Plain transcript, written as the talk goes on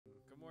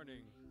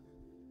morning.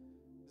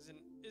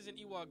 Isn't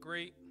Ewok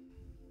great?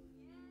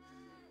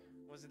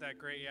 Wasn't that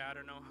great? Yeah, I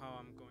don't know how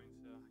I'm going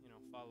to,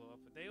 follow up,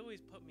 but they always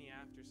put me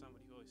after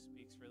somebody who always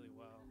speaks really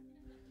well.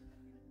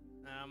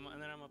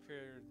 And then I'm up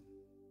here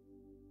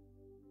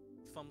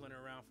fumbling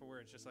around for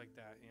words just like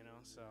that,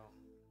 so.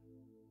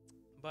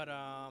 But,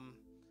 I'm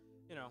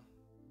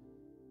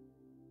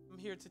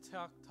here to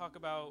talk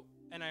about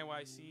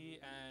NIYC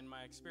and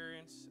my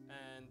experience,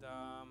 and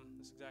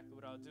that's exactly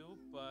what I'll do.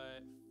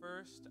 But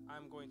first,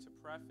 I'm going to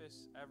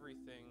preface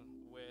everything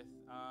with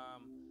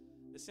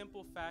the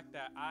simple fact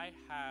that I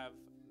have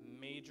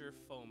major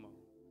FOMO.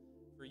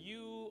 For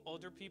you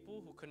older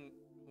people who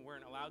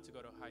weren't allowed to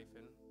go to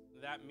Hyphen,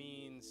 that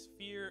means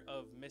fear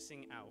of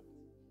missing out.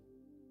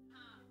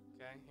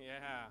 Okay,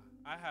 yeah,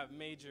 I have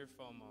major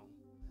FOMO.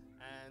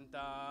 And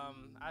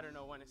I don't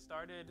know when it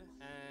started,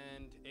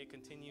 and it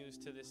continues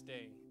to this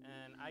day.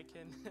 And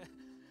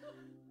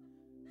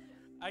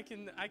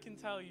I can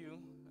tell you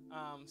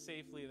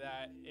safely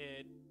that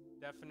it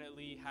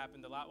definitely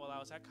happened a lot while I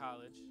was at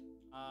college.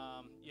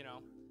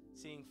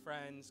 Seeing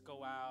friends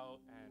go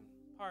out and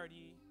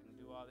party and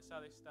do all this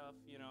other stuff.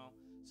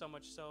 So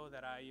much so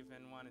that I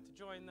even wanted to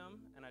join them,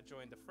 and I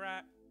joined the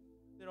frat,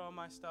 did all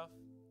my stuff,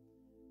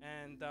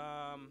 and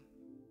I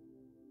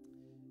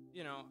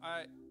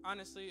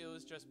honestly, it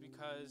was just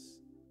because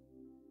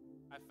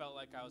I felt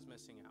like I was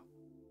missing out.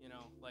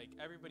 Like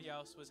everybody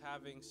else was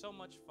having so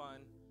much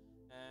fun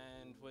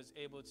and was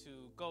able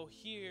to go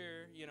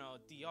here,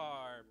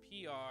 DR,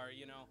 PR,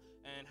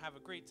 and have a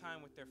great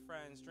time with their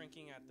friends,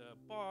 drinking at the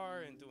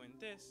bar and doing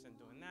this and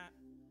doing that.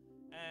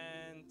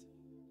 And,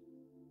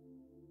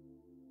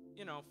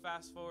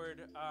 fast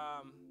forward,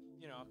 a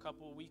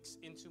couple weeks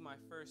into my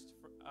first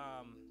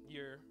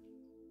year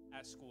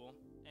at school,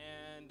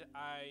 and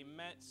I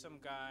met some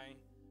guy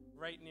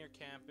right near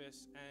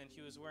campus, and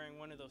he was wearing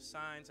one of those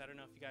signs. I don't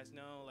know if you guys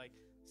know, like,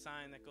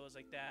 sign that goes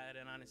like that,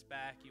 and on his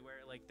back you wear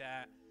it like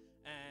that.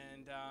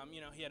 And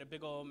he had a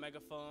big old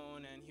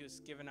megaphone, and he was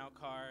giving out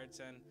cards,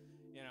 and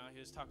he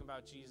was talking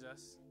about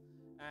Jesus.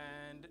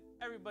 And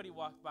everybody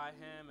walked by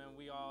him, and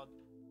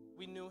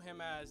we knew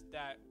him as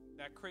that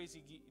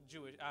crazy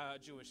Jewish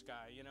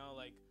guy.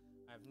 Like,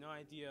 I have no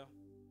idea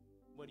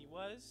what he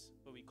was,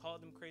 but we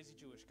called him crazy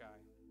Jewish guy.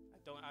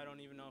 I don't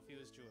even know if he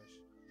was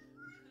Jewish.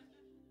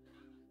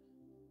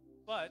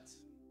 But,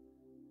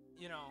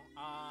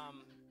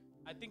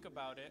 I think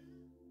about it,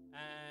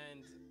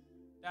 and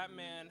that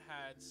man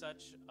had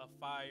such a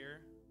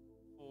fire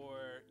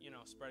for,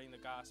 spreading the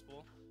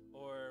gospel,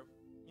 or,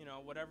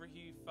 whatever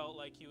he felt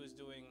like he was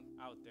doing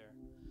out there.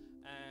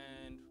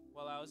 And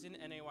while I was in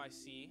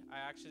NAYC, I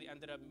actually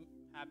ended up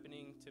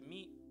happening to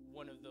meet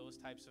one of those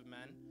types of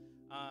men.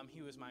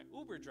 He was my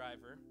Uber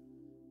driver,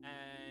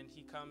 and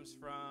he comes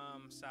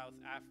from South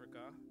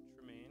Africa,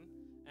 Tremaine,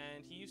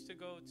 and he used to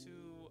go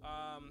to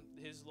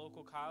his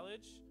local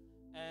college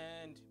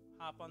and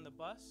hop on the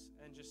bus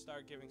and just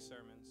start giving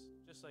sermons,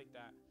 just like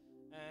that.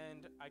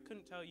 And I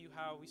couldn't tell you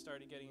how we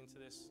started getting into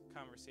this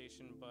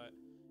conversation, but,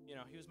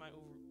 he was my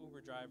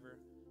Uber driver,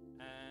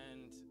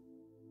 and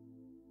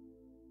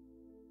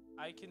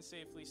I can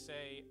safely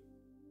say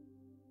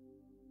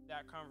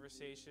that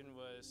conversation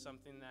was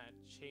something that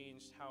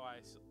changed how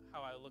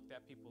I looked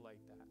at people like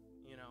that.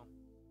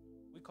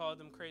 We called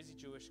him crazy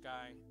Jewish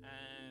guy,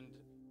 and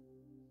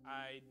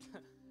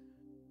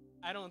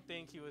I don't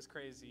think he was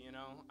crazy.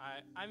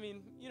 I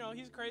mean,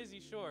 he's crazy,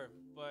 sure,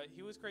 but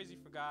he was crazy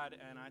for God,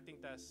 and I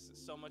think that's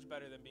so much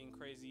better than being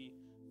crazy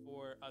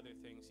for other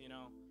things.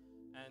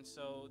 And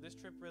so this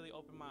trip really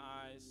opened my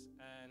eyes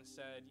and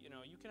said,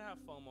 you can have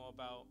FOMO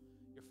about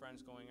your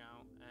friends going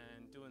out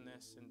and doing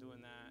this and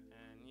doing that,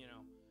 and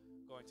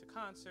going to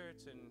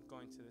concerts and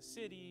going to the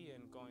city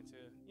and going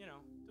to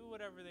do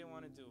whatever they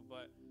want to do.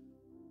 But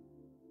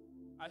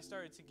I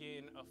started to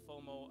gain a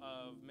FOMO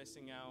of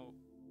missing out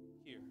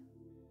here,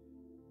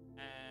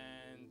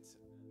 and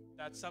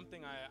that's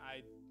something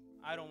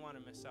I don't want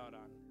to miss out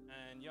on.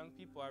 And young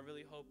people, I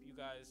really hope you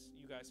guys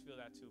feel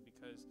that too,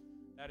 because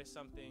that is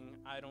something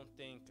I don't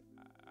think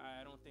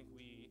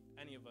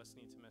any of us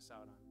need to miss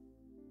out on.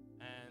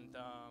 And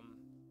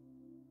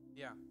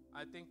yeah,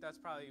 I think that's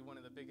probably one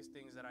of the biggest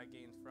things that I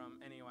gained from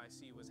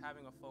NAYC was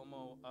having a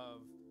FOMO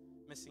of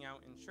missing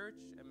out in church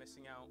and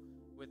missing out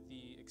with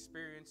the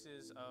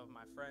experiences of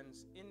my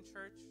friends in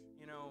church.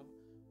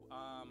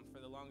 For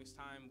the longest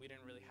time, we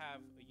didn't really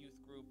have a youth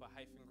group, a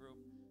Hyphen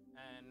group,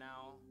 and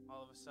now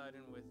all of a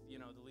sudden with,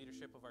 the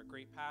leadership of our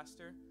great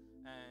pastor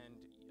and,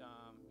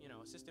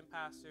 assistant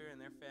pastor and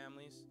their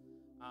families,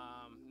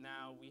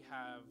 now we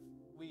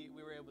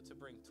were able to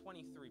bring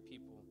 23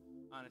 people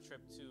on a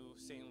trip to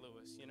St.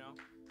 Louis,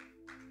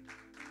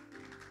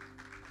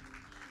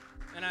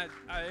 And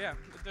yeah,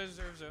 it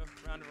deserves a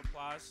round of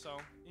applause.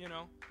 So,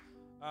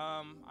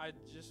 I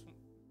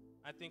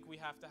think we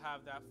have to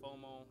have that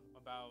FOMO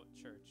about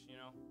church,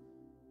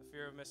 the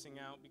fear of missing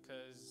out,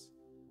 because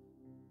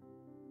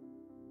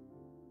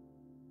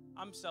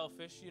I'm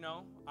selfish,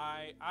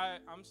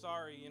 I'm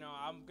sorry,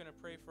 I'm going to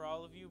pray for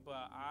all of you,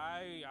 but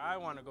I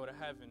want to go to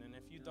heaven. And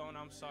if you don't,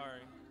 I'm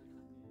sorry.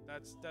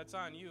 that's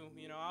on you.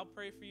 You know, I'll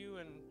pray for you,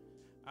 and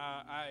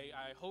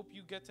I hope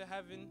you get to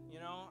heaven. You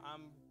know,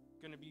 I'm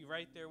gonna be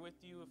right there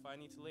with you. If I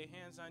need to lay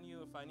hands on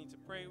you, if I need to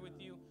pray with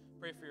you,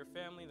 pray for your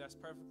family, that's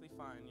perfectly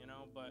fine. You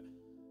know, but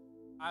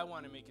I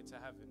want to make it to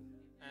heaven,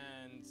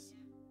 and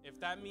if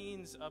that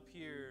means up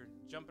here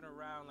jumping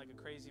around like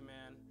a crazy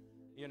man,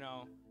 you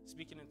know,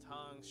 speaking in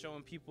tongues,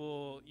 showing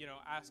people, you know,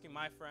 asking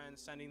my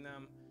friends, sending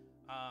them,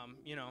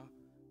 you know,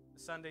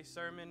 Sunday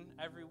sermon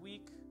every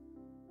week.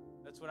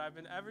 That's what I've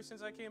been, ever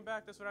since I came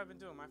back, that's what I've been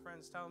doing. My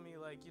friends tell me,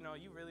 like, you know,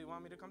 you really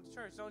want me to come to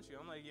church, don't you?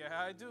 I'm like, yeah,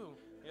 I do.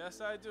 Yes,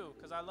 I do.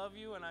 Because I love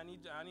you, and I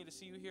need to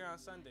see you here on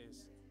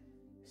Sundays.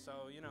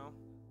 So, you know,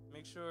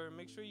 make sure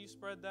you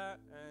spread that,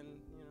 and,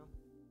 you know,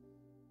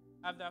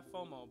 have that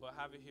FOMO, but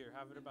have it here.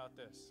 Have it about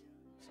this.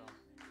 So.